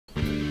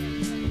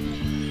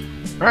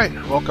Alright,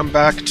 welcome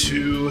back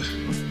to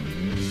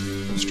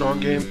Strong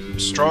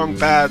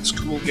Bad's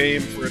cool game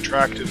for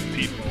attractive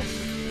people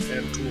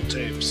and cool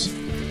tapes.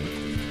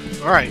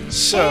 Alright,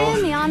 so...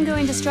 And the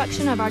ongoing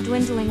destruction of our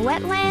dwindling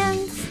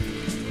wetlands.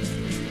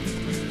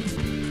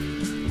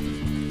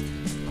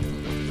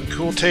 The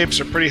cool tapes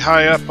are pretty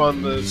high up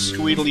on the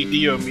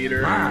squeedly-dio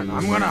meter. Man,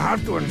 I'm gonna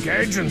have to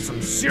engage in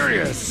some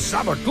serious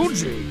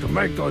sabotage to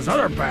make those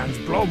other bands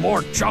blow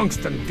more chunks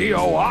than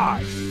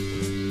DOI.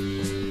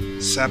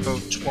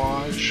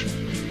 Sabotage.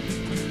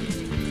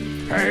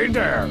 Hey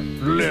there,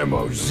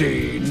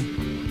 limousine.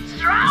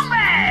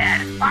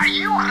 Strongman, are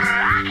you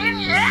rocking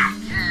yet?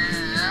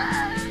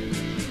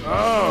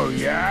 Oh,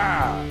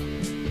 yeah.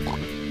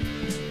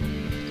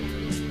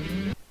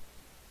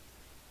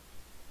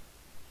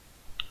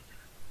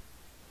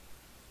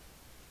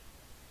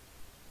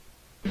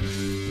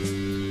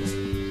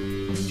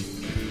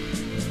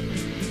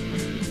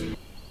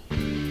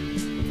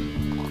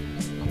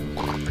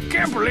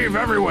 I can't believe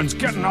everyone's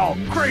getting all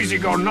crazy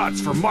go nuts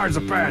for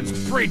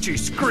Marzipan's preachy,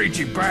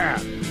 screechy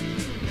band.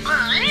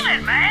 Believe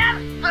it,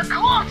 man! The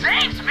cool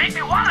tapes make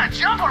me want to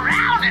jump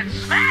around and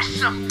smash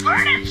some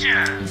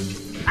furniture!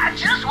 I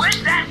just wish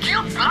that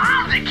cute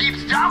blonde that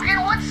keeps talking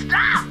would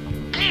stop!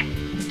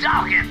 Keep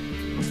talking!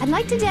 I'd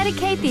like to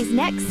dedicate these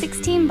next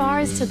 16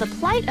 bars to the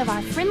plight of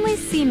our friendly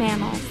sea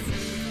mammals,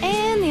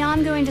 and the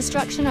ongoing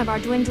destruction of our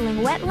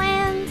dwindling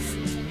wetlands,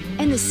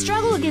 and the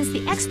struggle against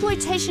the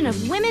exploitation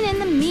of women in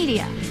the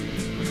media.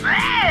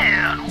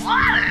 Man,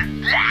 what a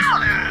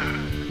downer!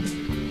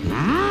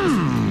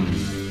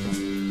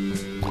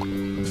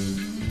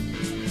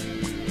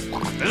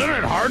 Isn't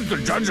it hard to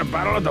judge a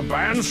battle of the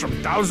bands from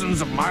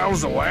thousands of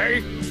miles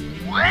away?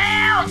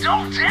 Well,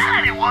 don't tell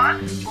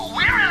anyone, but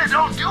we really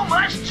don't do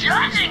much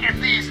judging at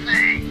these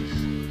things.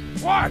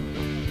 What?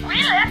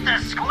 We let the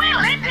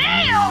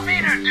squealy-dio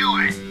meter do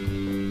it.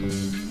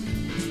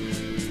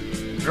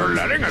 You're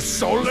letting a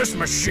soulless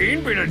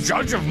machine be the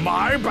judge of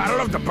my battle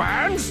of the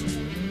bands?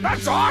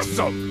 That's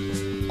awesome!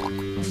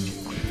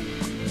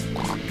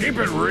 Keep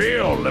it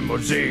real,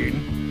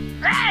 limousine.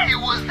 Hey,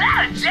 was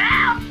that a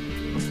jab?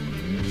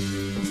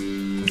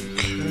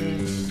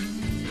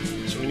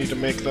 So we need to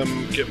make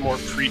them get more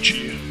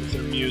preachy with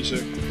their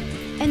music.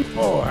 And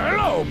Oh,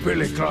 hello,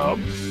 Billy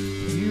Club.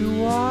 You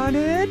want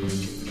it?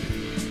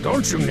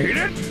 Don't you need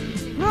it?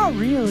 Not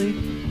really.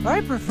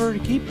 I prefer to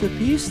keep the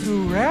peace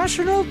through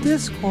rational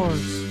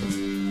discourse.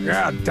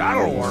 Yeah,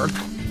 that'll work.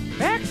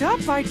 Backed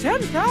up by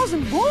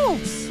 10,000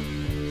 volts!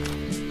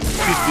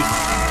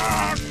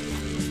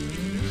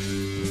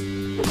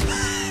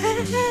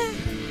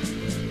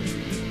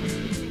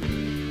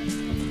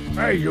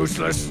 Hey,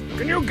 useless.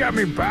 Can you get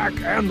me back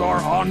and/or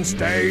on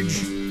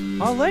stage?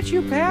 I'll let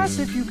you pass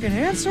if you can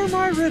answer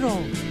my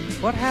riddle.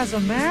 What has a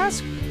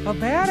mask, a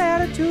bad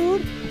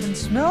attitude, and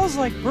smells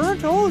like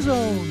burnt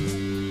ozone?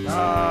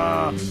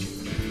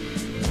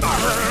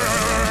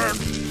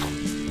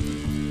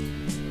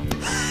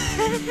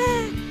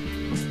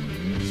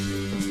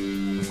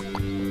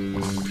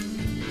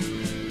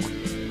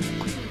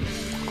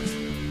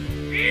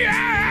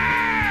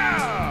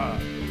 Yeah!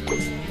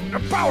 The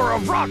power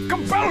of rock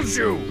compels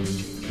you!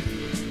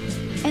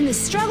 the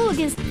struggle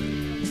against...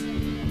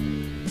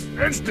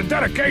 It's the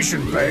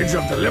dedication page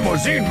of the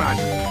Limousine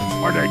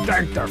Manual, where they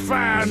thank their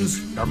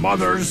fans, their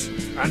mothers,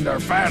 and their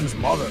fans'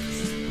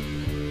 mothers.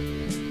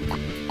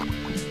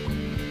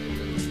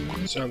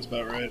 Sounds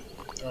about right.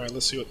 Alright,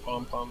 let's see what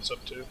Pom Pom's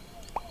up to.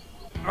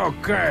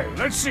 Okay,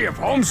 let's see if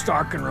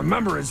Homestar can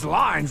remember his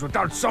lines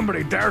without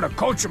somebody there to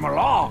coach him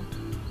along.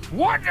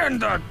 What in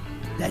the...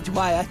 That's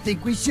why I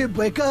think we should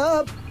wake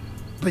up,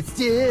 but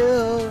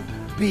still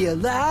be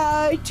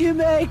alive to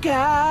make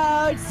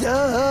out sometimes.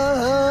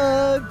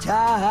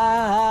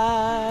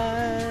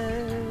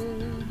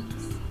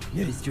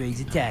 No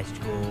strings attached,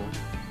 Cole.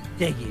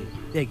 Thank you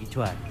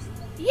twice.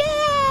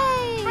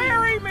 Yay!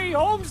 Marry me,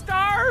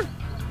 Homestar!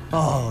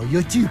 Oh,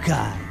 you're too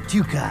kind,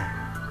 too kind.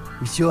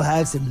 We sure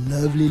have some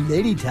lovely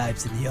lady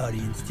types in the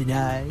audience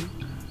tonight.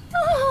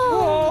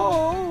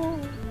 Oh!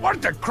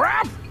 What the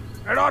crap?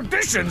 At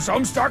auditions,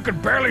 Homestar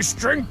could barely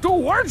string 2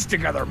 words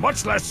together,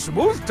 much less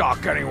smooth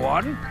talk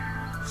anyone.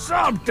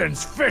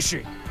 Something's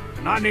fishy,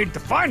 and I need to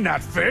find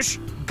that fish,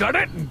 gut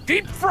it, and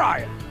deep fry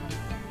it.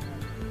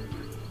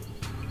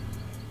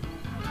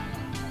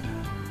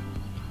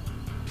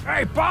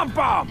 Hey, Pom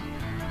Pom!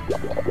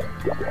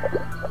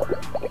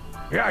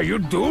 Yeah, you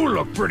do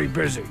look pretty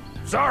busy.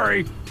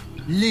 Sorry.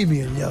 Leave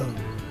me alone.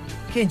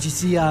 Can't you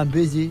see I'm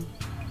busy?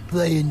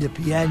 Playing the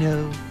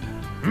piano.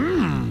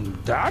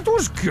 That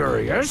was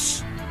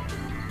curious.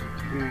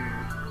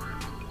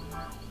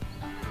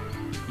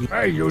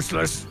 Hey,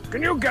 useless.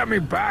 Can you get me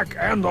back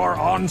and/or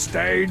on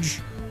stage?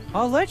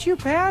 I'll let you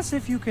pass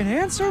if you can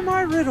answer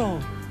my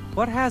riddle.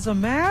 What has a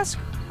mask,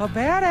 a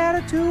bad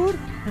attitude,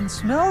 and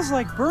smells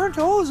like burnt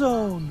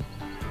ozone?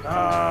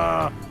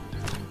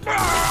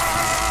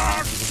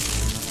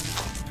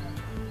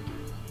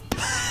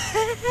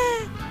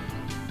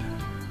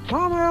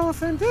 Mama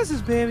Elephant, this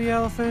is Baby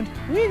Elephant.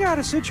 We got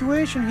a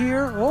situation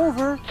here,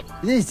 over.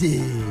 This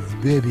is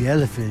Baby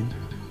Elephant.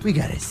 We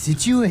got a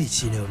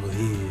situation over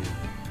here.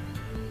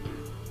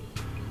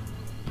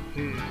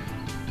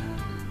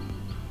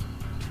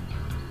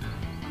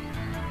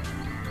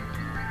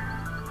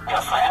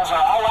 Your friends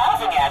are all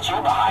laughing at you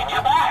behind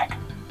your back.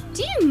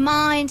 Do you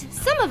mind?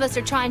 Some of us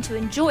are trying to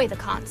enjoy the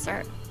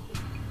concert.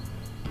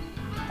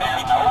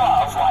 There's no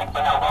love like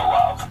bonobo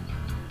love.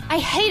 I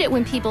hate it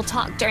when people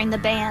talk during the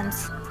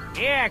bands.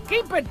 Yeah,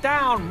 keep it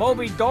down,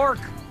 Moby Dork.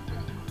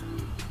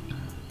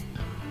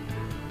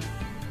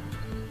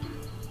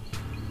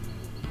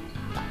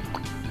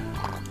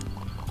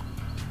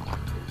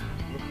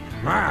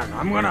 Man,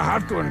 I'm gonna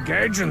have to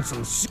engage in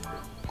some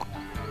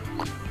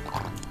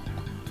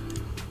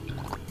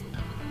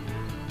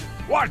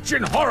Watch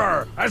in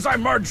horror as I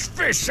merge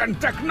fish and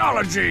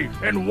technology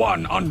in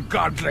one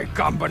ungodly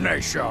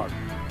combination.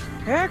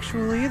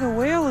 Actually, the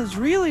whale is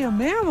really a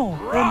mammal.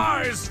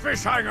 Rise,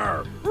 fish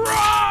hanger!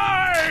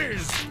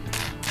 Rise!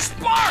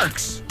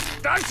 Sparks!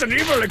 That's an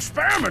evil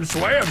experiment's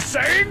way of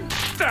saying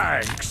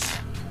thanks.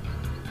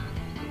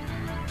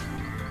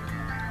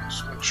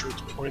 Just make sure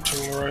it's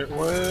pointing the right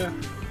way.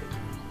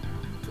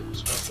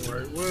 It's not the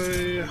right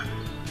way.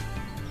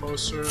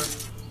 Closer.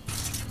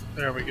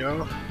 There we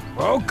go.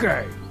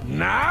 Okay,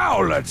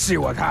 now let's see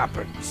what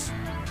happens.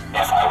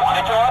 If I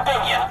wanted your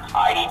opinion,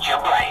 I'd eat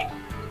your brain.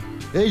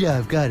 And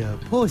I've got a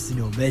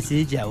personal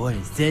message I want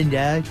to send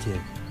out to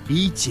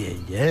each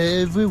and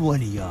every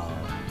one of y'all.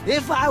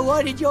 If I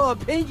wanted your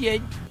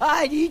opinion,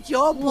 I'd eat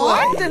your brain.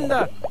 What in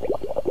the...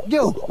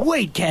 No,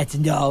 wait, cats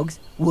and dogs.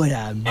 What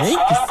I If meant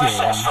swelling to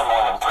persists say... for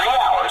more than 3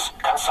 hours,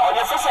 consult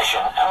your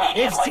physician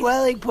immediately. If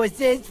swelling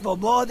persists for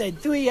more than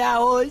 3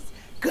 hours,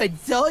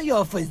 consult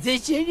your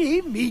physician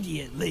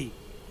immediately.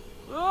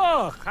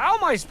 Ugh, how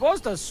am I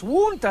supposed to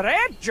swoon to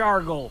that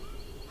jargle?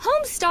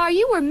 Homestar,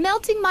 you were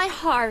melting my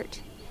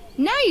heart.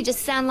 Now you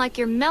just sound like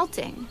you're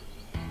melting.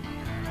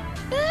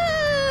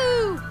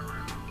 Boo!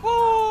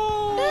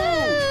 Ooh!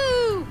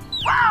 Boo!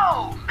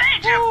 Whoa!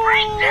 Major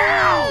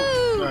breakdown!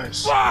 Boo!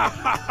 Nice. Ooh!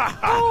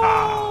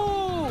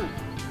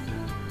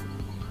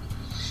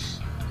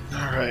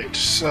 Alright,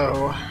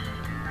 so...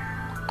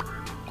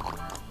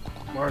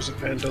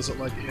 Marzipan doesn't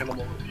like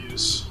animal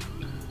abuse.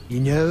 You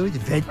know, the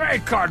vet... Hey,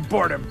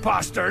 cardboard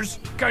imposters!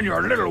 Can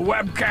your little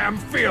webcam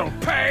feel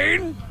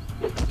pain?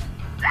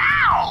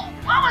 Ow!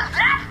 What was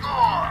that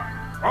for?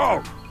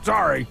 Oh,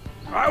 sorry.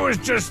 I was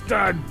just,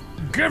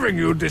 giving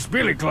you this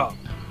billy club.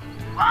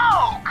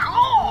 Whoa,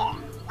 cool!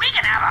 We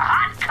can have a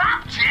hot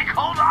cop chick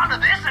hold on to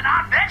this in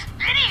our next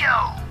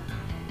video!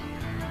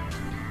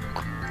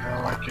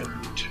 Now I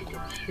can take a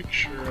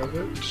picture of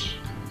it.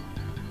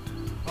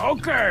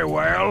 Okay,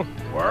 well,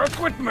 work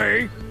with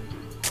me.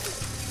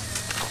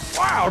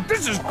 Wow,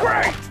 this is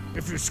great!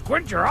 If you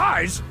squint your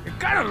eyes, it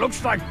kind of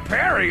looks like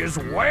Perry is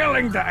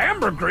whaling the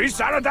ambergris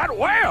out of that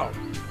whale.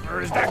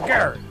 Or is that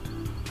Gary?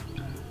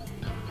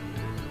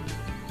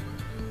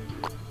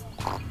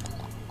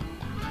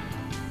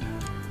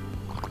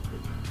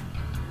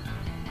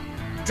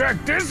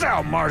 Check this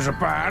out,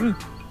 Marzipan.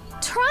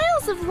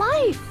 Trials of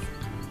life.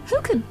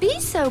 Who could be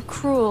so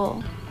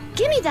cruel?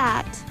 Give me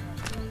that.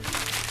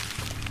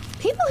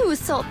 People who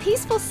assault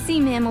peaceful sea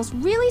mammals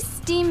really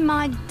steam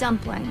my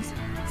dumplings.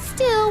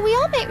 Still, we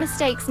all make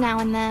mistakes now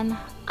and then.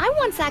 I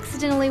once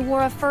accidentally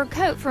wore a fur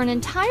coat for an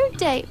entire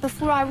day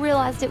before I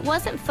realized it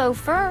wasn't faux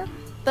fur,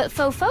 but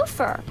faux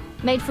fur,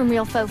 made from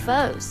real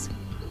faux.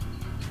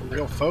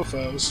 Real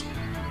fofos.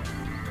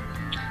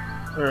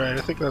 Alright,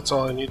 I think that's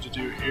all I need to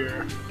do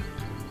here.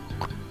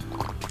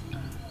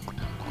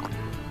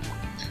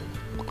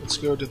 Let's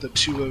go to the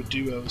 2-0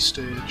 duo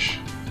stage.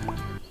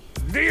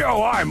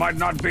 DOI might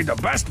not be the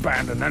best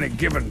band in any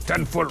given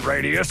 10-foot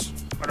radius,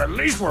 but at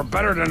least we're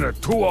better than a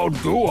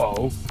 2-0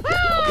 duo.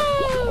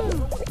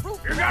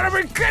 You gotta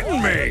be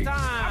kidding me!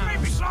 I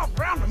may be soft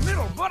around the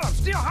middle, but I'm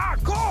still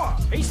hardcore!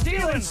 He's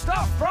stealing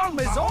stuff from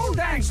his own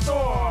dang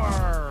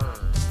store!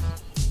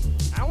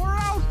 And we're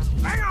out!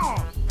 Hang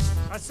on!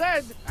 I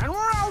said, and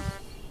we're out!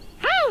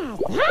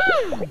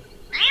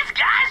 These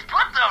guys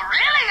put the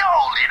really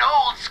old in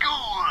old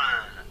school!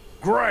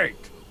 Great!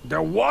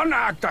 The one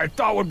act I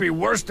thought would be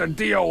worse than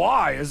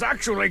DOI is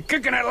actually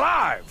kicking it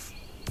live!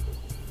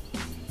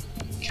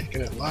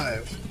 Kicking it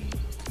live.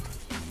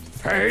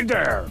 Hey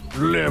there,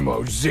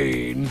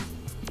 limousine.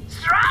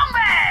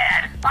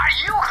 Strongman! Are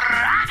you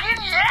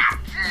rocking yet?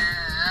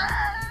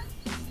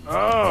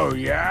 Oh,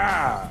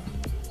 yeah.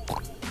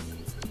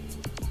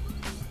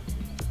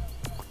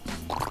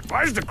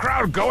 Why's the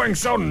crowd going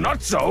so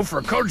nutso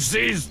for Coach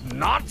Z's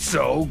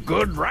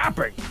not-so-good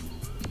rapping?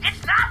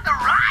 It's not the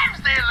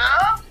rhymes they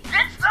love,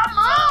 it's the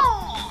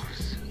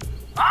moves!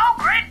 All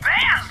great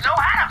bands know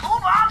how to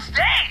move on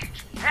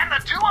stage, and the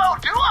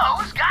 2-0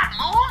 duo's got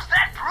moves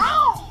that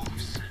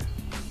proves.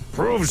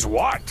 Proves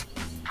what?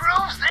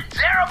 Proves that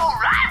terrible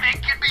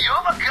rhyming can be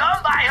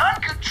overcome by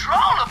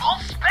uncontrollable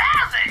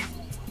spazzing.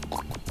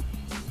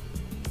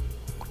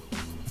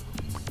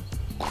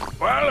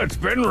 Well, it's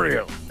been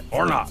real.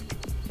 Or not.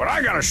 But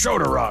I got a show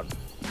to run.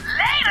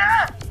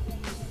 Later!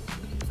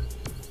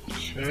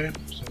 Okay,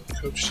 so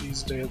Coach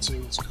C's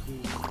dancing is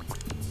cool.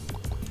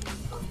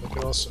 Look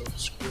at all also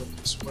screw up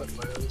this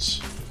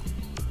wetlands.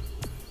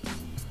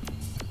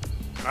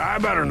 I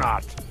better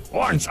not.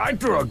 Once I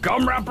threw a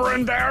gum wrapper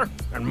in there,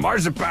 and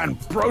Marzipan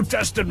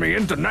protested me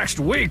into next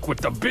week with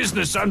the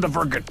business end of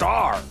her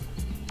guitar.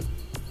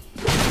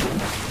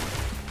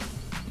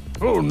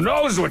 Who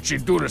knows what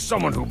she'd do to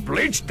someone who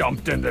bleach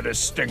dumped into this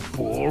stink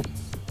pool?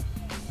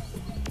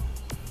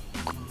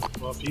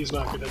 Well, if he's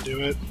not gonna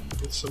do it,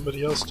 get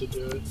somebody else to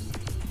do it.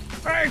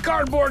 Hey,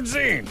 Cardboard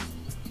Zine,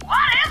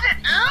 What is it,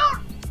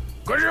 dude?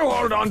 could you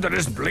hold on to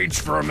this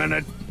bleach for a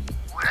minute?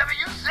 Whatever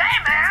you say,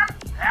 man.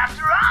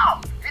 After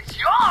all, it's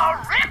your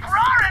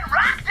rip-roaring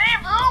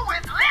rendezvous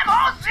with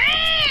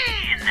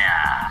Limousine!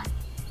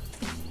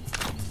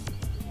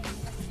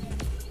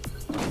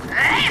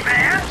 Hey,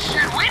 man,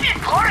 should we be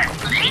pouring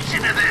bleach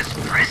into this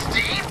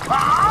pristine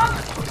pond?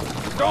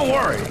 Don't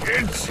worry,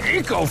 it's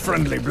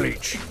eco-friendly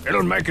bleach.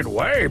 It'll make it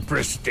way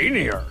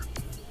pristinier.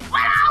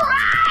 Well, all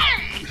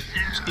right!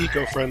 It's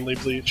eco-friendly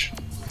bleach.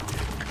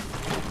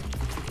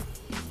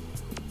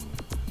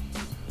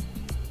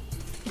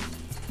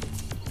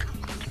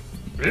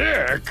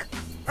 Ick!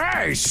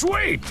 Hey,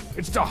 sweet!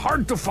 It's the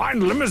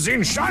hard-to-find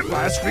limousine shot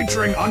glass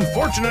featuring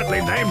unfortunately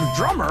named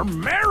drummer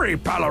Mary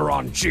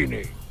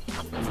Palleroncini.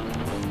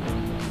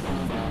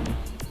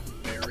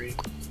 Mary.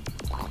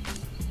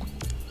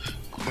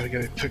 Gotta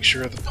get a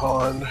picture of the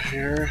pond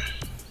here.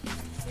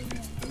 Maybe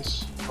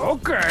this.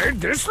 Okay,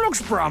 this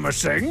looks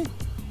promising.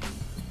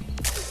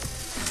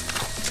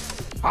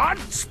 Hot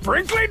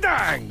sprinkly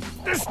dang!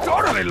 This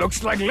totally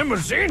looks like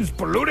limousines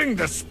polluting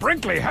the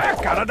sprinkly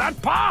heck out of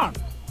that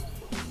pond.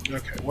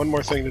 Okay, one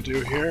more thing to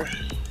do here.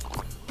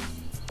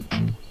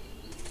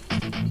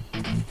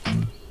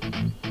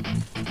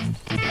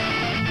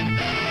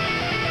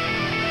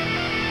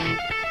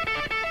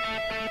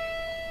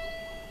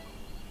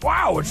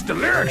 Wow, it's the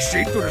lyric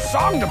sheet to the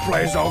song that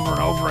plays over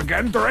and over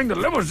again during the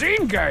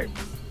limousine game.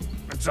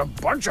 It's a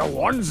bunch of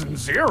ones and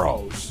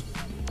zeros.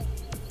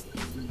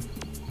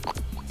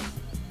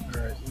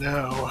 Alright,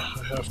 now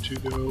I have to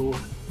go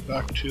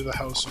back to the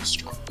House of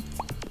Straw.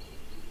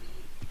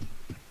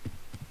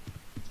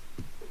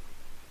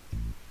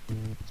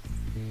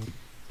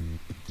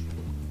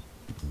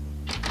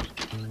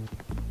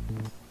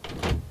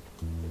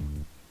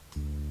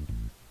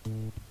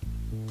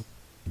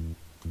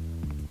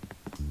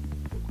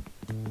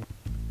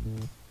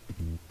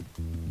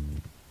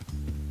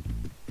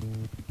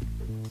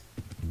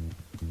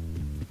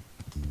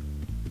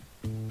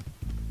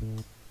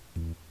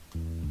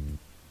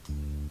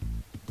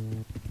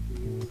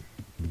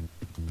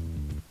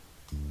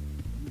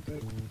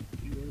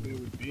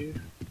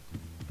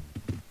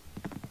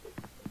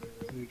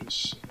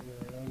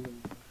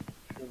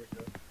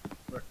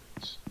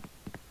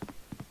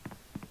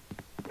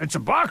 It's a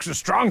box of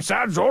Strong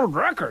Sad's old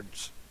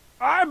records.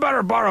 I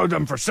better borrow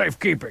them for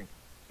safekeeping.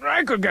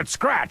 I could get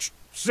scratched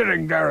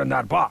sitting there in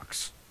that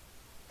box.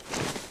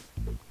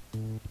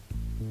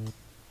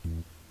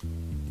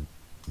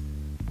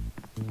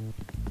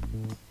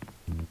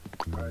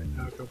 Alright,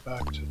 now go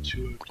back to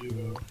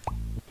 202.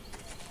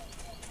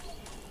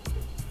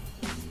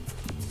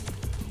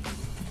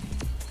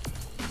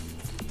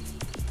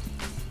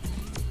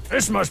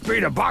 This must be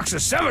the box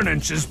of 7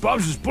 inches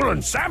Bubs is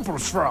pulling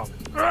samples from.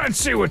 Let's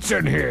see what's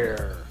in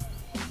here.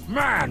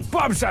 Man,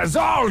 Bubs has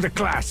all the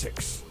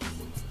classics.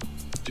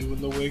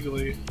 Doing the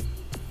wiggly.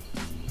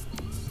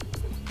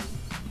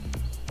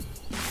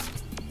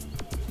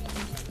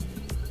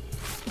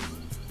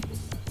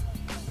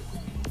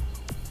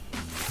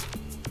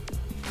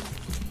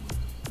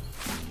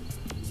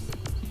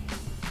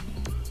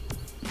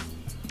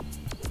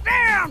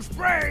 Damn,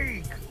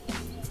 Sprague!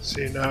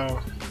 See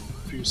now,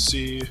 if you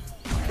see,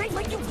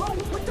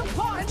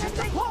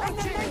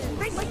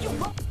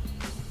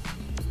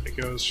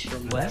 it goes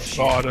from Left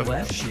bottom shift,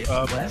 left shift,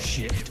 up. left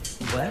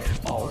shift,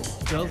 left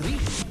alt,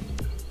 delete.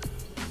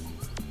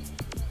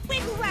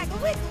 Wiggle waggle,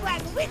 wiggle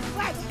waggle, wiggle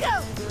waggle,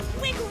 go!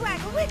 Wiggle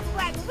waggle, wiggle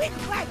waggle,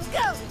 wiggle waggle,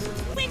 go!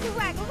 Wiggle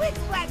waggle,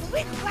 wiggle waggle,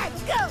 wiggle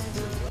waggle, go!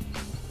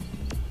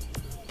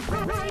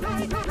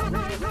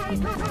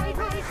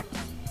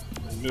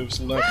 It moves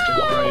left and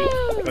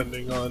right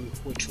depending on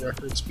which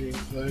record's being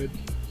played.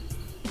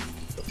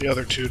 But the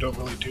other two don't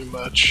really do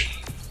much.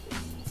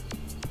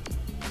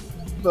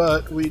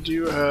 But we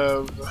do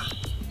have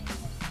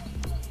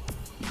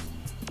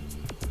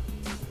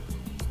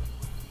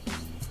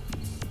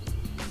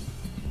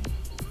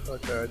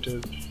okay, I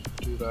did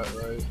do that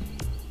right.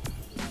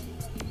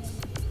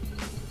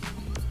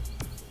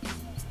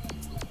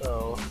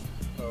 Oh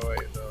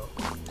wait, no.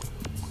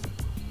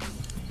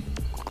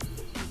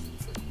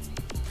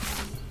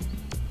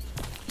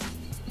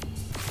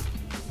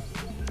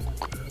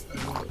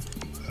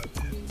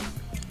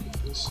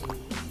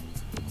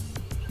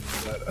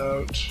 That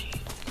out.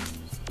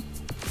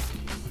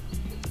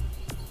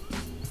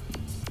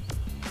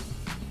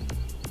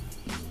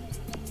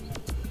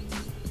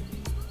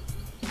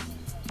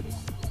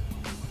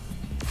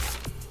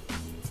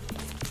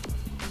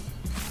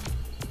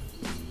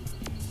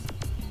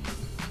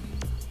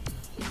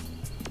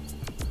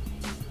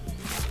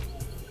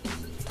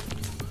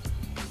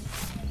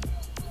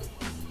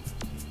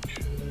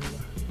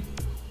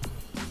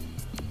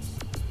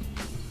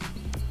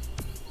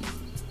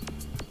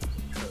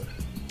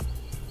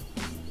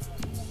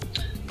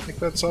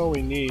 that's all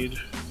we need.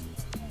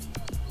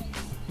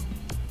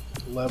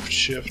 Left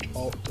shift,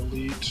 alt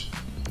delete.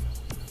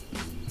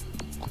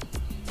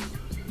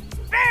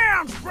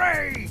 Dance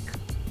break!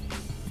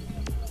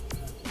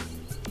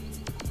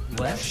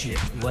 Left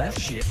shift, left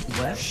shift,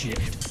 left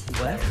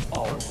shift, left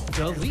alt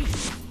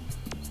delete.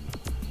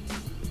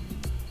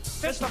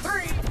 It's the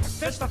 3,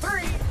 it's the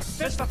 3,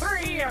 it's the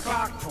 3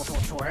 o'clock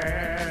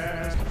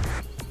twist.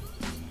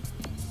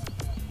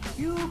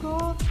 You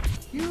go,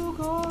 la,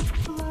 la,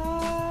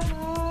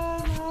 la,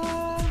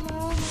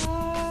 la,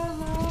 la.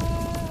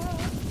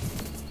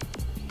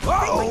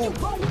 Whoa!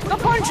 The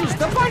punches,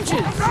 the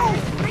punches! No!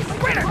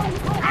 Wait it!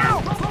 Ow!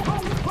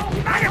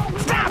 I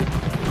stop!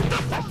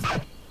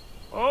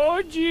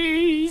 Oh,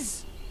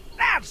 jeez.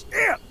 That's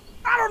it!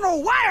 I don't know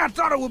why I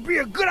thought it would be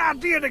a good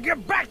idea to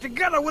get back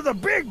together with a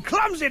big,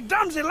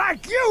 clumsy-dumsy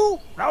like you.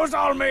 That was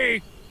all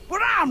me.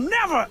 But I'm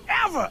never,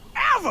 ever,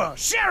 ever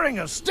sharing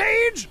a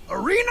stage,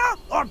 arena,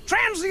 or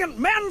transient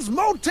men's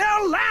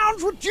motel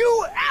lounge with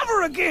you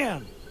ever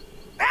again.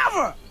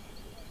 Ever!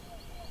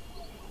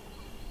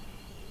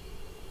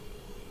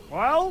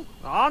 Well,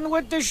 on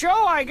with the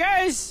show, I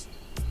guess.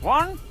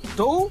 1,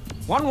 2,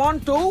 1, 1,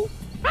 2.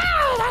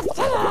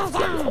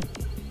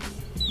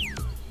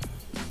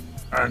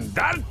 And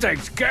that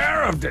takes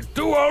care of the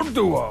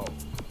duo.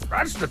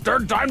 That's the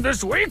 3rd time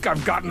this week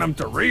I've gotten them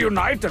to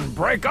reunite and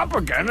break up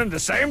again in the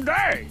same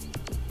day.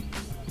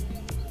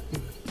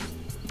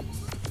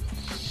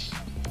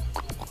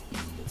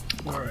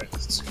 Alright,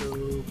 let's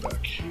go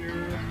back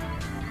here.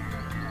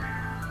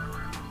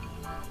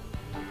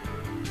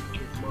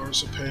 Give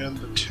Marzipan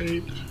the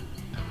tape.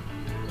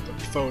 The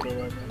photo,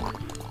 I mean.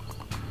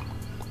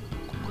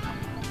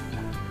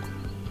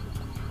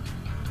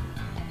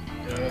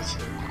 Yeah, that's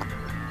it.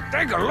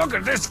 Take a look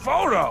at this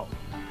photo.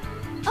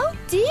 Oh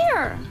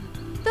dear!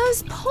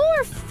 Those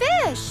poor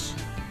fish!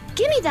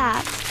 Give me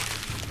that!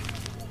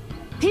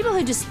 People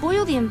who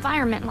despoil the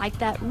environment like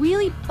that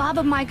really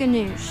baba my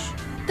ganoush.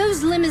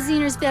 Those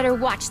limousiners better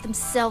watch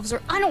themselves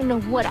or I don't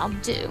know what I'll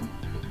do.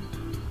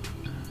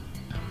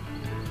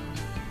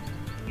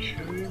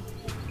 Okay.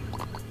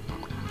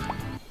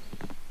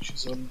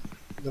 She's on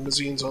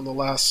Limousine's on the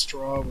last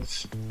straw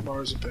with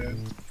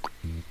Marzipan.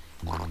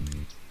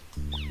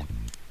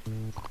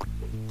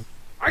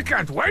 I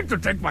can't wait to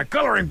take my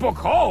coloring book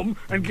home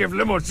and give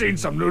Limousine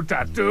some new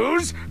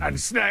tattoos and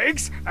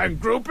snakes and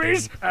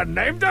groupies and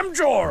name them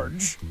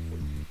George.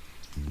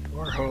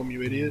 Or home,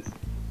 you idiot.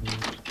 I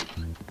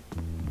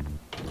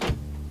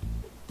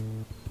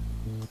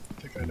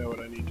think I know what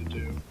I need to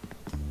do.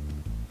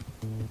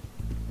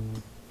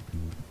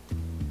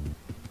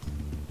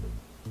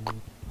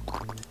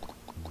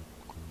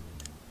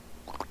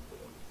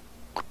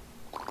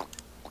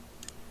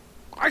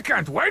 I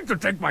can't wait to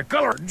take my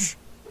colors.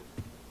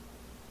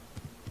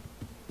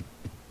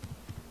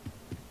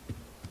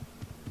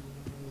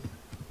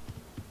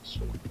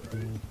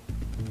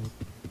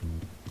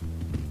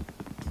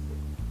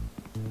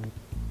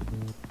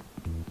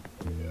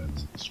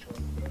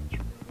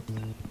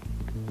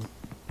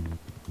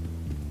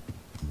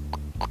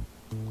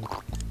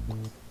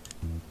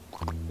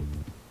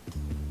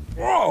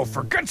 Whoa,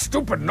 forget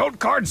stupid note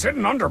cards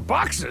hidden under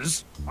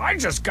boxes. I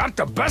just got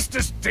the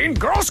bestest Teen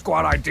Girl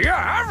Squad idea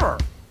ever.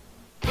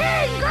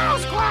 Teen Girl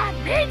Squad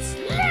meets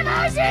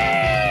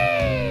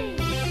limousine!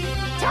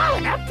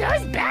 Towing up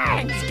those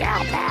bangs,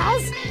 gal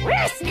pals.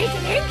 We're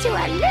sneaking into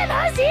a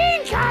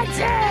limousine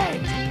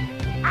concert.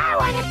 I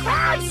want to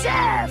crowd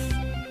surf.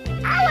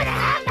 I want to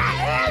have my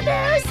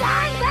elbows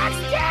on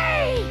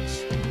backstage.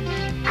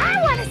 I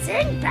want to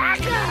sing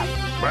backup.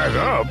 Back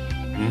up?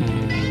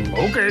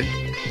 Okay.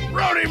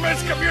 Brody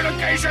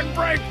miscommunication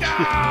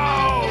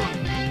breakdown!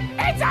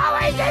 It's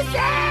always the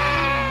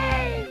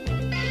same!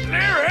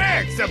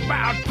 Lyrics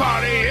about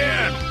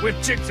partying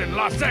with chicks in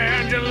Los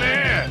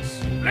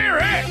Angeles.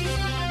 Lyrics!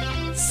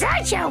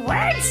 Such a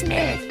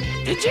wordsmith!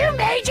 Did you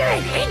major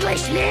in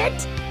English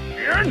lit?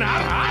 You're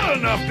not hot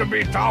enough to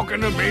be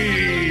talking to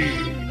me.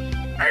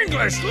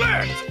 English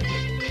lit!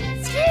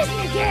 Excuse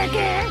me,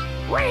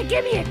 Gurgur. Wanna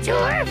give me a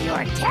tour of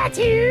your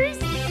tattoos?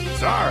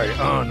 Sorry,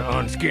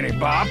 unskinny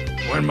bop.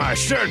 When my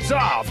shirt's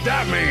off,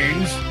 that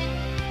means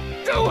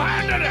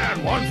two-handed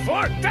and one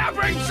foot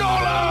tapping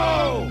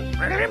solo!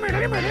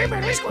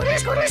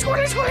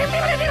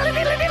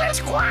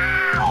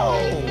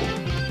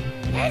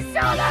 His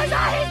solos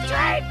are his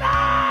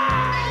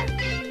trademark!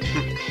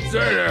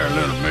 Say there,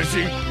 little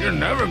missy, you're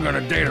never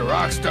gonna date a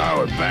rock star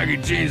with baggy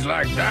jeans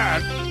like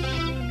that.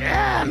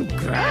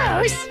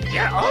 Gross.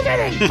 You're older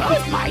than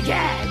both my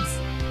dads.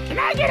 Can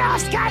I get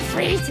off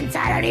scot-free since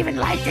I don't even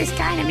like this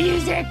kind of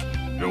music?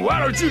 Then why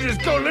don't you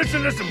just go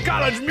listen to some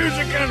college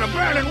music in an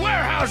abandoned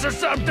warehouse or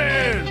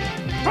something?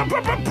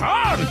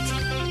 Punt!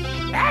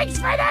 Thanks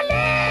for the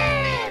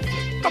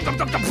lift!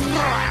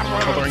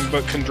 Coloring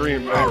book can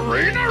dream, man.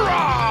 Arena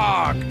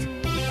rocked!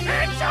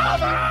 It's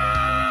over!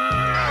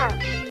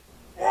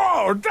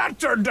 Whoa, that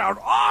turned out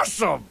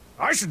awesome!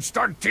 I should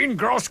start Teen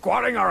Girl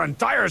Squatting our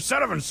entire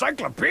set of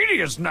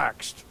encyclopedias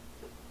next.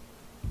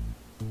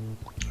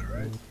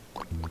 Alright.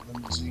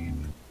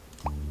 Limousine.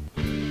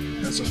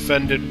 has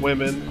offended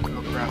women.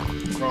 Oh crap.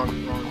 Wrong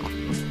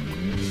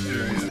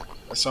area.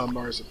 I saw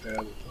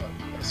marzipan. Oh,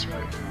 that's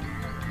right.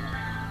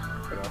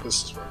 Okay, now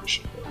this is where we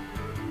should go.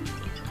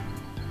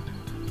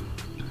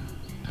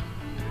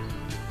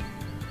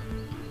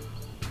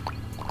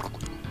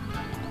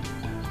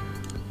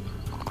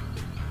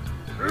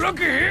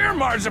 Looky here,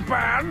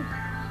 Marzipan!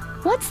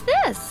 What's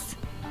this?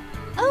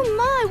 Oh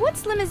my,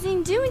 what's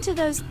Limousine doing to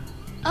those?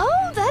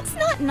 Oh, that's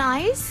not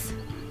nice.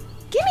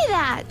 Give me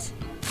that.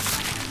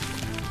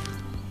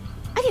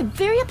 I get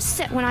very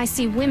upset when I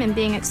see women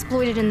being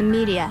exploited in the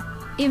media,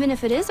 even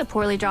if it is a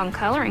poorly drawn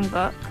coloring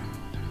book.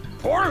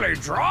 Poorly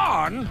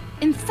drawn?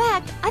 In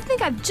fact, I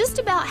think I've just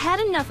about had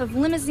enough of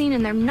Limousine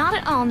and their not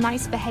at all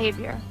nice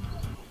behavior.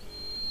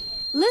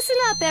 Listen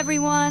up,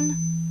 everyone.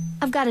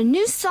 I've got a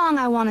new song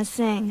I want to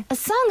sing. A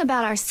song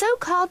about our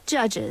so-called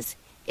judges.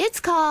 It's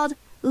called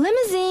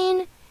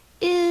Limousine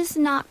is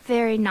Not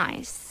Very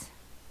Nice.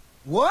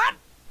 What?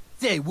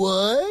 Say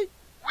what?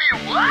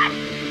 Wait, what?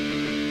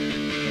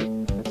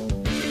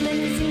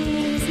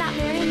 Limousine is not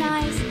very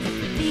nice.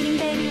 Feeding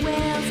baby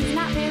whales is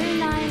not very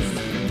nice.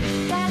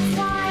 That's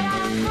why I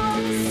call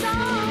this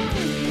song.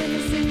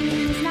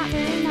 Limousine is not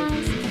very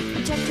nice.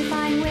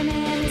 Objectifying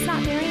women is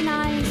not very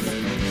nice.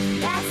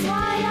 That's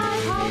why I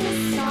call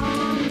this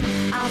song.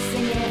 I'll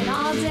sing it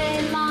all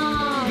day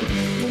long.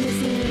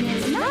 Limousine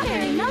is not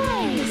very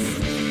nice.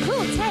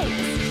 Cool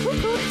takes.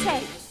 Cool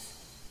takes.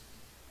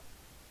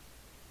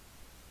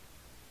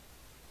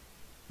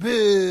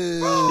 Boo!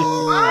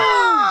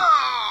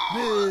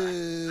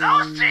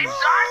 Those tapes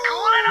aren't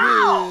cool at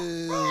all.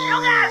 You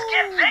guys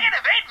get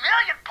negative 8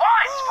 million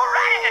points for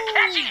writing a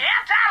catchy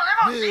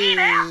anti-limousine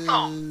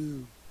anthem.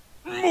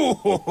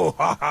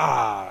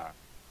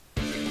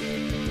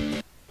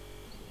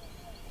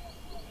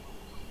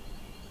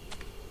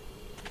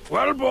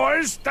 Well,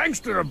 boys, thanks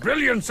to the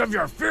brilliance of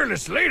your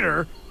fearless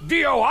leader,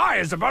 DOI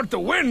is about to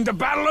win the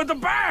Battle of the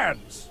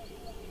Bands.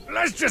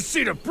 Let's just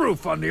see the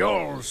proof on the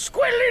old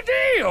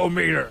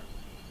squilly-dee-o-meter.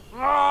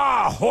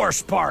 Ah,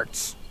 horse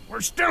parts.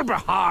 We're still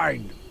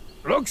behind.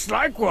 Looks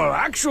like we'll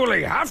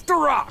actually have to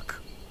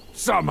rock.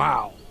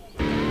 Somehow.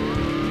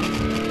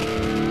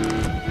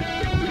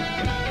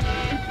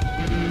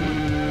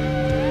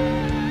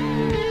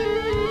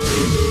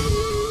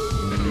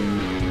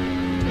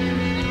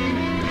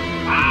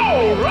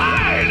 All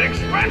right,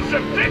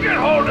 expensive ticket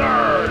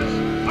holders!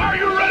 Are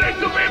you ready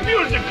to be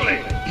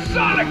musically,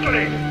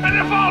 sonically, and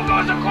if all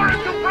goes according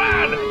to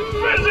plan,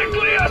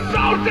 physically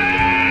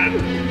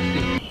assaulted?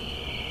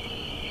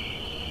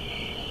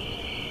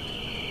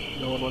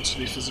 No one wants to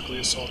be physically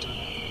assaulted.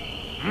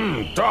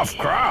 Tough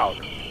crowd.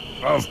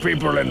 Of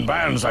people in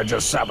bands I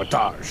just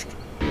sabotaged.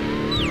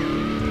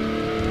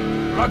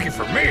 Lucky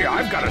for me,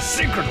 I've got a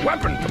secret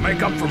weapon to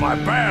make up for my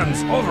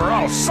band's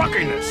overall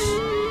suckiness.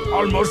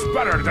 Almost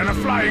better than a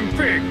flying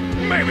pig,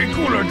 maybe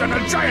cooler than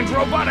a giant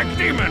robotic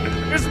demon,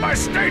 is my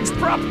stage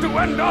prop to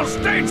end all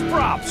stage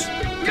props.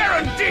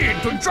 Guaranteed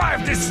to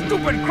drive this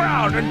stupid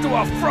crowd into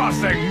a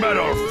frothing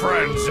metal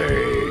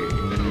frenzy.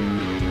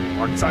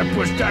 Once I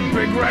push that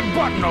big red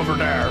button over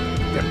there,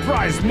 the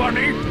prize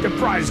money, the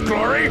prize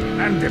glory,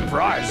 and the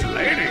prize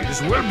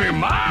ladies will be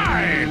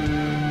mine.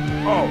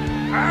 Oh,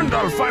 and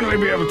I'll finally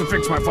be able to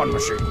fix my fun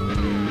machine.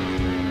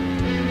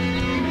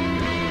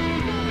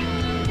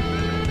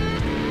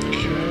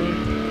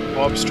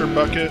 Lobster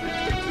bucket.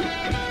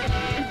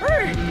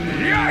 Hey,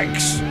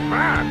 yikes!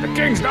 Man, the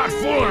king's not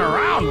fooling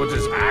around with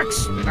his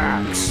axe.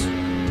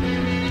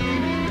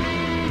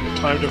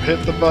 Time to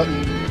hit the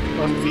button.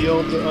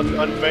 Unveil the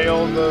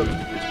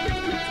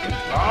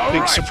All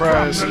big right,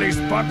 surprise. Prompt release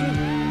button.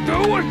 Do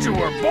what you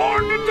were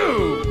born to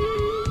do.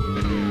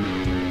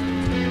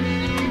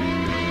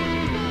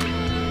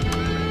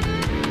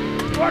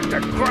 What the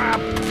crap?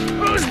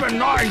 Who's been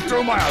gnawing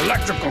through my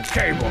electrical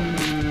cable?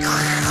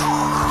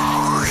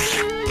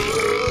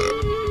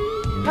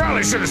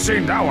 Probably should have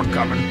seen that one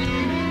coming.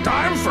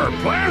 Time for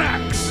Plan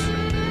X.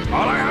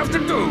 All I have to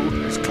do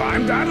is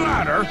climb that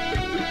ladder,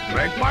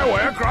 make my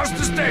way across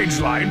the stage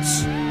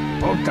lights,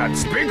 hope that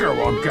speaker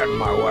won't get in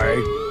my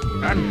way,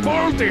 and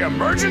pull the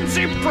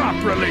emergency prop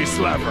release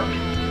lever.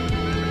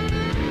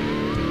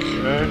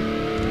 Okay.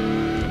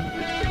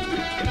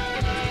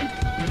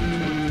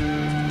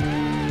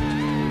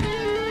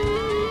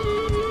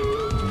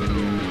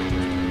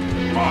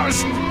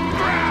 Must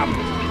grab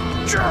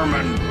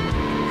German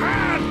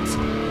hat.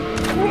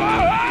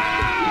 Whoa!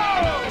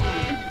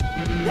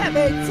 That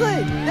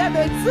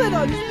man slid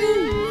on his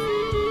knees.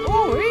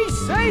 Oh, he's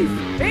safe.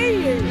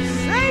 He is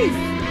safe.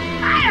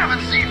 I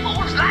haven't seen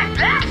moves like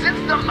that since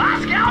the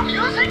Moscow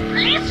Music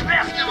Peace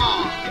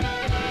Festival.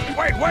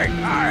 Wait,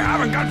 I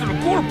haven't got to the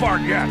cool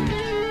part yet.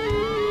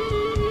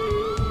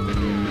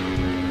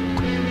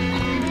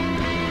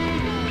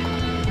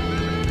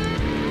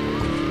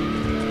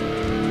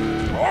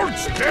 Hold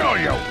still,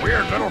 you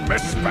weird little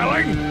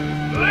misspelling.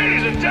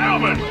 Ladies and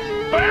gentlemen,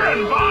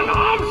 Baron von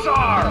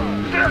Hamsar,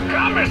 der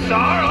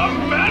Kommissar of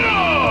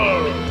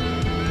Metal!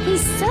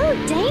 He's so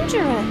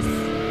dangerous.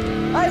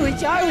 I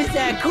wish I was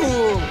that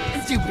cool.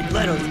 Stupid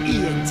Little's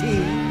ENT.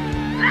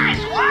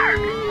 Nice work!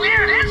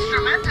 Weird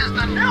Instrument is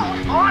the new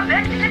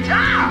four-necked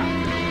guitar!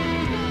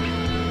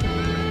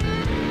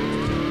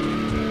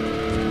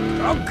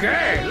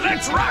 Okay,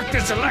 let's rock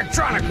this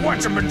electronic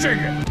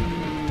whatchamajigger.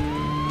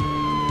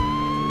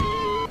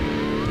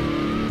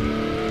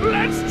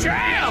 Let's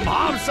jam,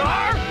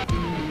 Hamsar!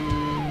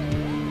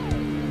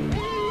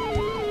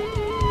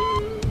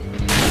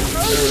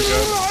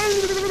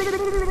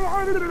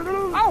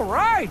 All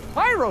right,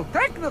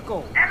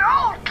 pyrotechnical. An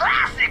old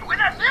classic with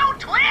a new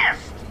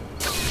twist!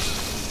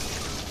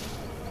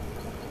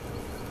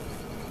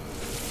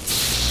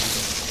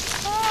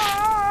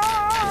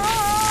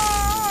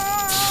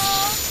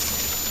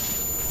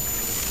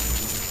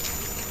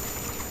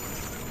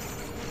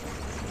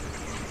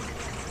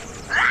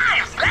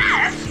 Live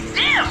blast!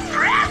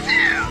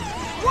 Impressive!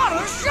 What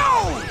a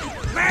show!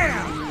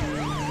 Man!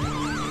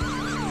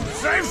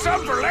 Save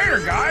some for later,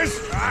 guys.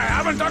 I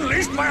haven't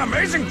unleashed my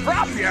amazing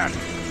prop yet.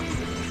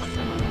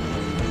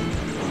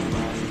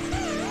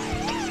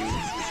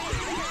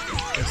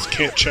 Guess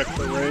can't check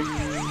the rig.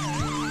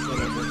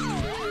 Whatever.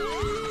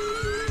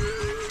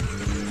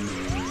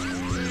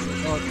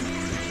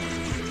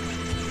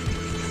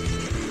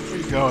 Where are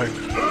you going?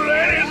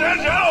 Ladies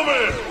and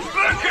gentlemen,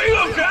 the king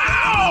of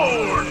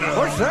town!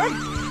 What's that?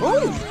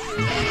 Oh,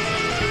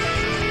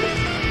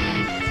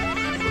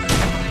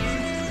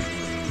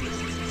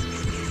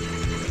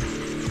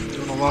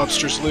 The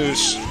lobster's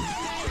loose.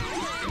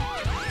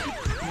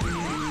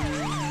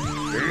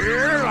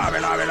 Here, lobby.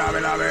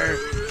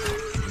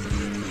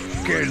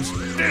 Kids,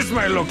 this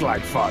may look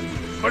like fun,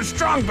 but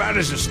Strongbat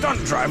is a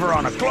stunt driver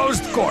on a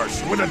closed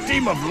course with a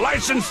team of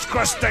licensed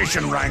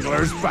crustacean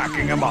wranglers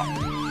backing him up.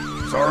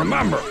 So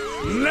remember,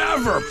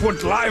 never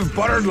put live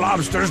buttered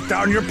lobsters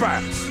down your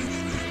pants.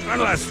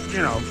 Unless,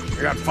 you know,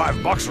 you got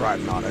 $5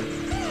 riding on it.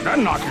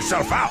 Then knock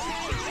yourself out.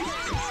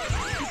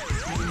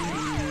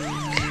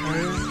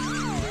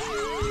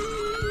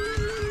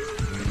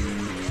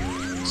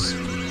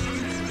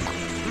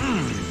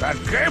 That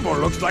cable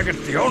looks like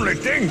it's the only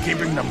thing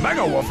keeping the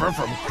Mega Woofer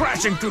from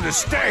crashing through the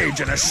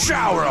stage in a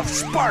shower of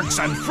sparks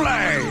and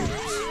flames.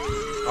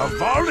 Of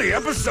all the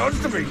episodes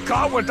to be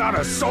caught without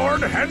a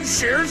sword, head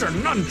shears, or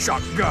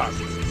nunchuck gun.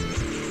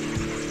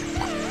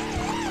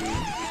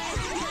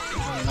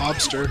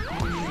 Lobster.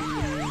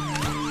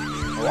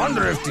 I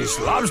wonder if these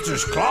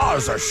lobster's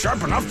claws are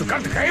sharp enough to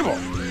cut the cable.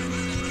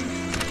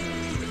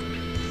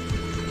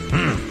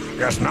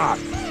 Guess not.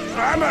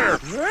 I better...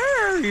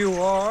 there you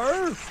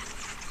are.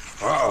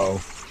 Uh-oh.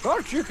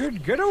 Thought you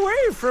could get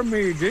away from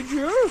me, did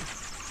you?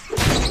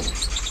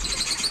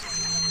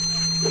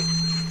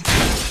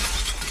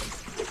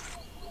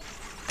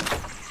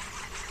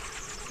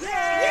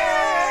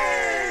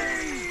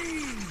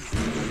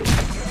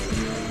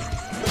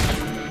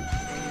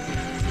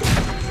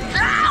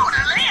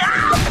 Totally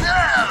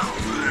awesome!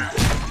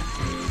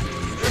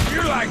 If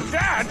you like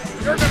that,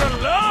 you're gonna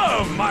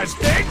love my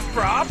stage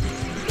prop.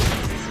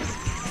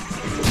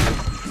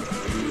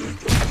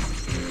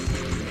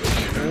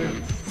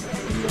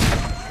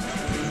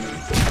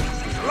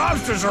 The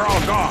lobsters are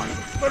all gone,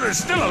 but there's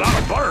still a lot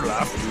of butter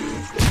left.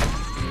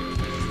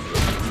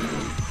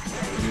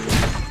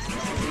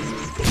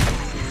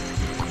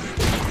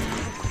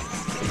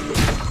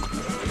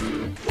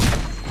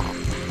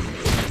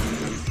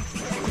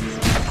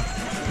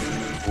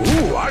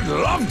 Ooh, I'd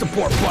love to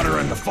pour butter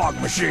in the fog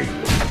machine.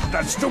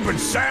 That stupid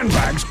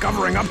sandbag's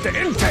covering up the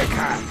intake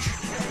hatch.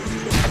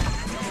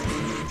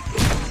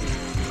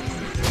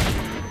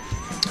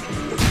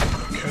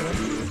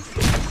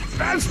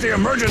 That's the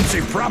emergency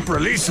prop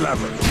release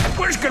lever,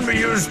 which can be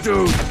used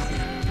to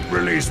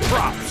release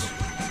props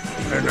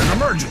in an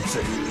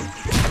emergency.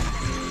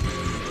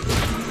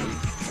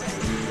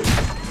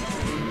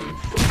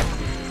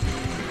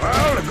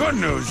 Well, the good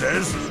news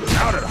is,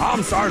 now that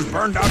Hamsar's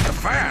burned out the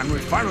fan, we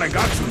finally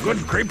got some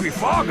good creepy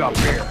fog up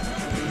here.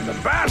 The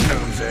bad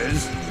news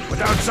is,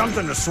 without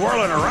something to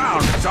swirl it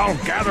around, it's all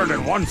gathered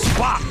in one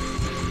spot.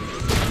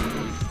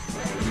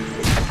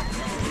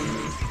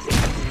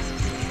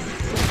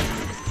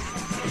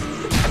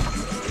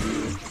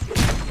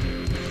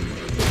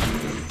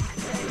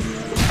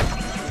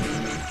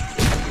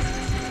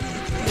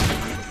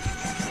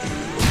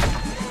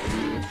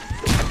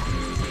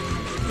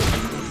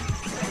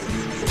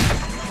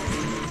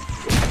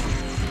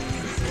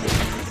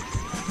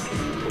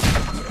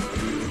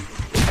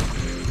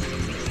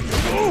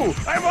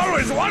 I've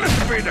always wanted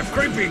to be the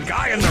creepy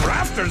guy in the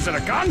rafters at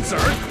a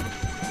concert.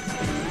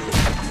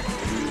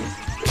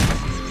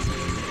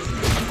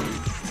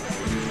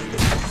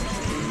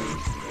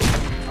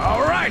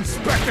 All right,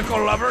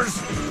 spectacle lovers,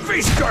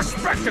 feast your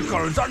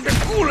spectacles on the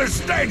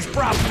coolest stage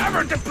prop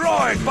ever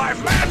deployed by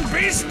Man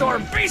Beast or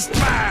Beast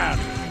Man.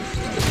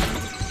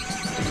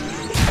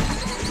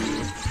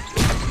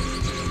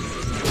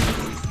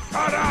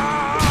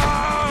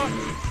 Ta-da!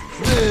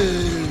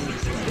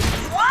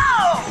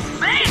 Whoa!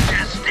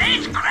 Major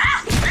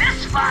stagecraft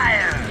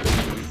misfire!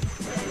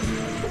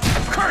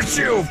 Curse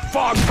you,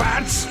 fog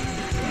bats!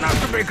 Not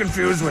to be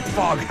confused with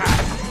fog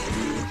hat.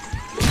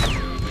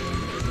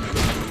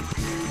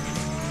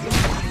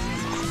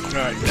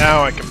 Alright,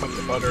 now I can put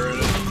the butter in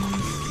it.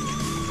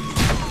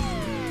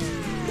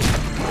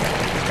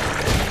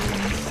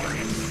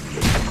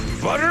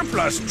 Butter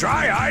plus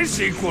dry ice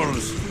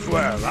equals...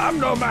 Well, I'm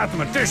no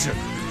mathematician,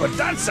 but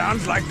that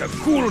sounds like the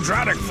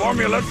quadratic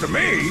formula to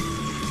me.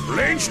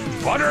 Bleached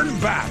buttered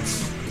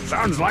bats.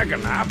 Sounds like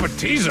an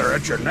appetizer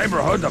at your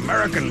neighborhood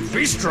American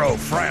bistro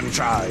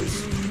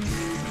franchise.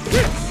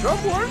 Did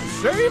someone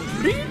say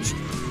bleached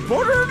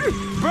buttered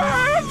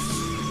bats?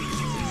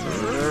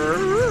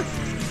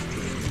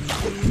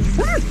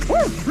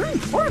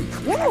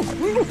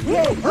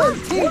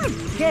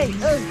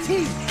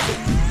 K-O-T!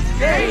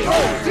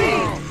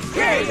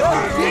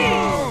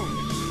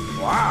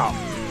 Wow,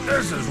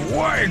 this is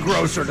way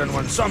grosser than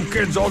when some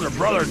kid's older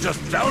brother just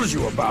tells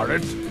you about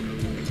it.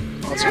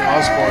 Ozzy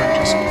Osbourne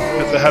just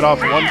bit the head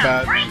off one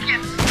bat.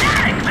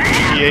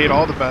 He ate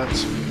all the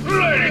bats.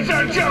 Ladies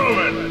and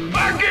gentlemen,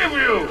 I give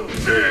you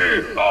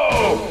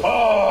T-O-T!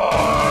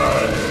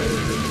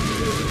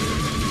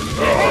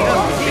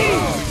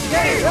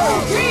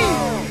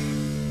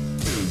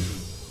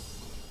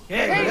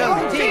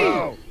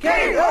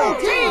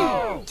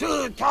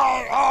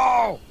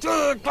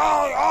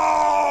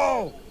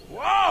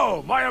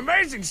 Whoa! My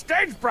amazing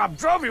stage prop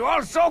drove you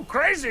all so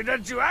crazy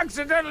that you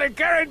accidentally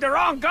carried the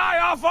wrong guy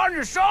off on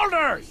your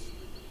shoulders!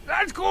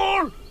 That's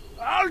cool!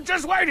 I'll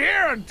just wait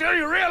here until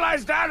you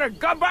realize that and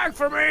come back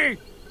for me!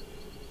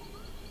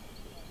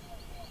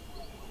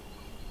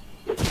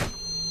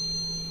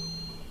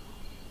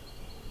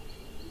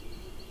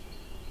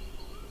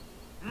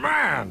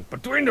 Man,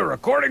 between the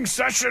recording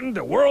session,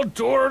 the world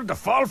tour, the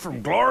fall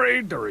from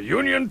glory, the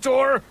reunion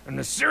tour, and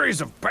the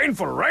series of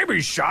painful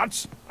rabies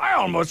shots, I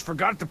almost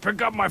forgot to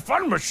pick up my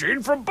fun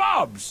machine from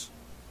Bob's.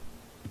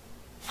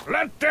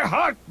 Let the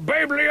hot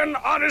Babelian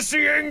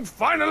Odysseying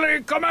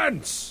finally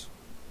commence!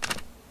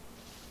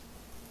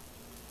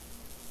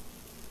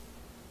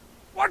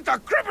 What the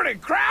crippity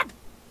crap?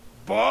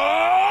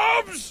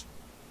 Bob's?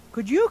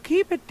 Could you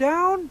keep it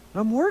down?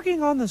 I'm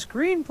working on the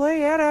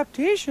screenplay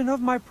adaptation of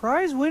my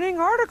prize-winning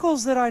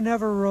articles that I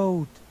never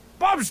wrote.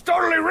 Bob's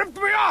totally ripped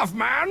me off,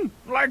 man!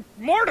 Like,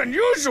 more than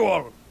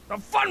usual! The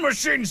fun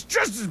machine's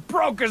just as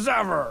broke as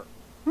ever!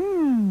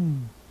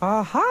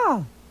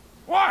 Aha!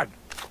 What?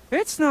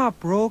 It's not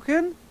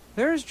broken.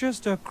 There's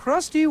just a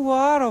crusty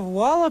wad of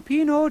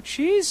jalapeno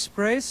cheese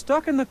spray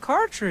stuck in the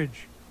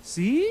cartridge.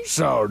 See?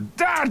 So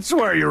that's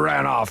where you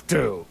ran off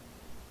to!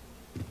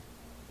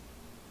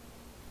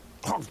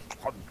 Rock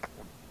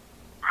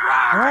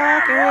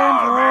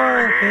and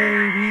roll,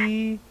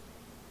 baby.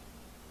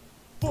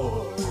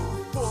 Boys,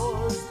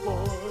 boys,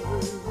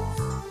 boys.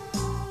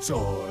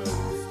 Toys,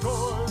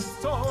 toys,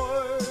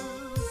 toys.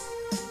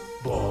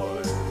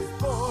 Boys,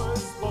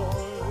 boys,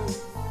 boys.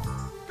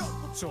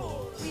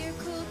 Toys. We're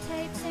cool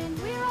tapes and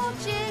we're all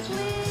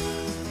jiggly.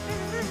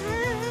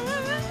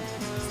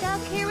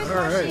 Stuck here with All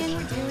right. Martian,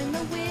 we're doing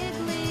the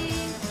wiggly.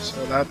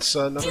 So that's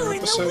another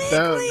episode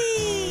down.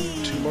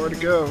 2 more to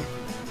go.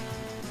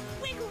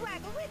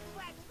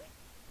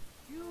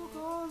 You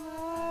go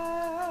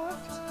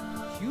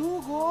left,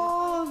 you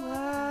go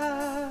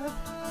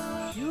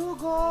left, you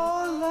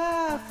go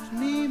left,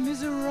 me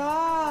miserable.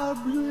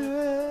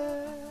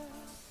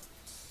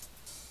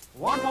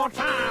 One more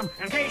time,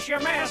 in case you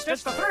missed,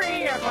 it's the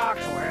 3 o'clock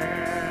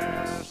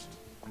twist.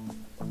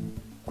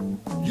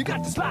 You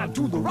got to slide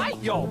to the right,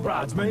 y'all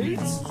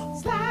bridesmaids.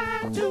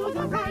 Slide to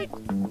the right.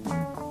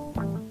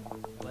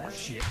 Left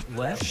shift,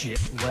 left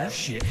shift, left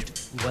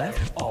shift,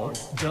 left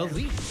alt,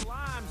 delete.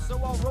 Slime, so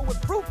I'll roll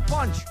with fruit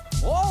punch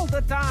all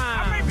the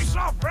time. I may be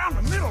soft around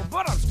the middle,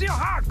 but I'm still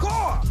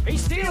hardcore.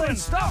 He's stealing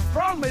stuff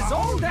from his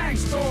own dang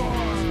store.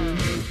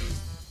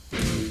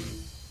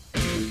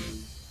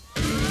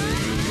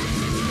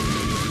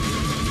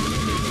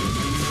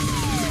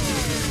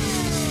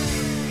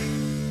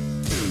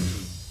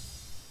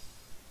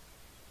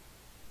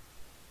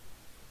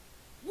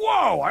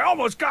 Whoa, I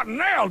almost got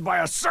nailed by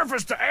a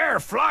surface-to-air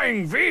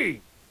flying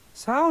V.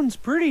 Sounds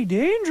pretty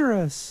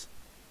dangerous.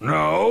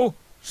 No,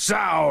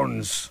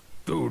 sounds.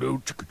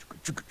 Do-do,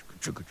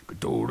 chicka-chicka-chicka-chicka-chicka,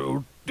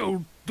 do-do,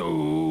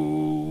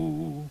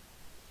 do-do.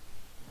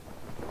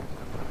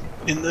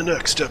 In the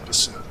next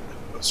episode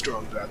of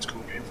Strong Bad's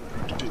Cool Game for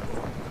Nerd to Do.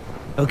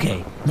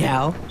 Okay,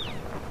 now.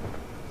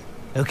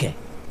 Okay.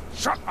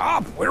 Shut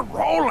up, we're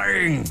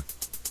rolling.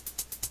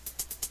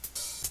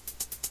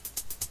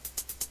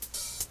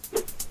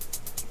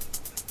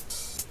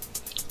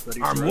 Ready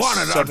I'm for a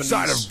wanted 70s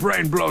outside of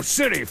Brain Blow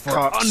City for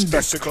cop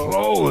spectacle.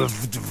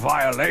 undisclosed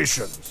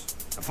violations.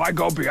 If I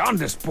go beyond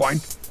this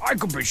point, I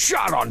could be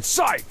shot on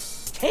sight.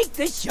 Take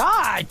the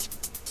shot!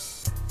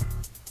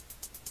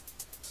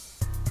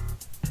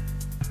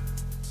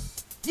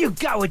 You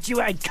got what you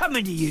had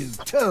coming to you,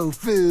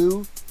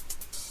 tofu!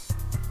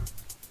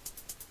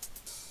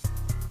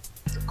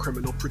 The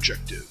Criminal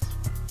Projective.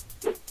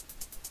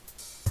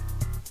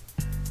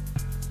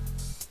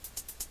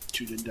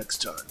 Tune in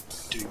next time.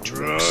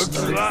 Dangerous.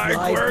 Looks like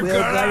we're we're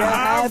gonna gonna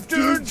have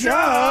to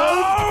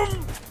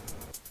jump.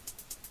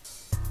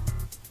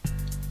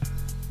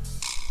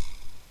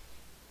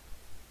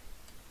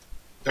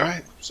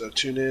 Alright. So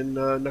tune in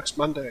next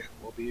Monday.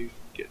 We'll be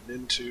getting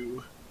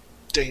into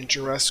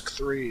Dangeresque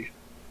 3.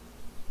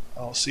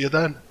 I'll see you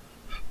then.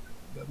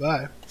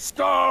 Bye-bye.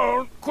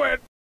 Stone,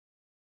 quit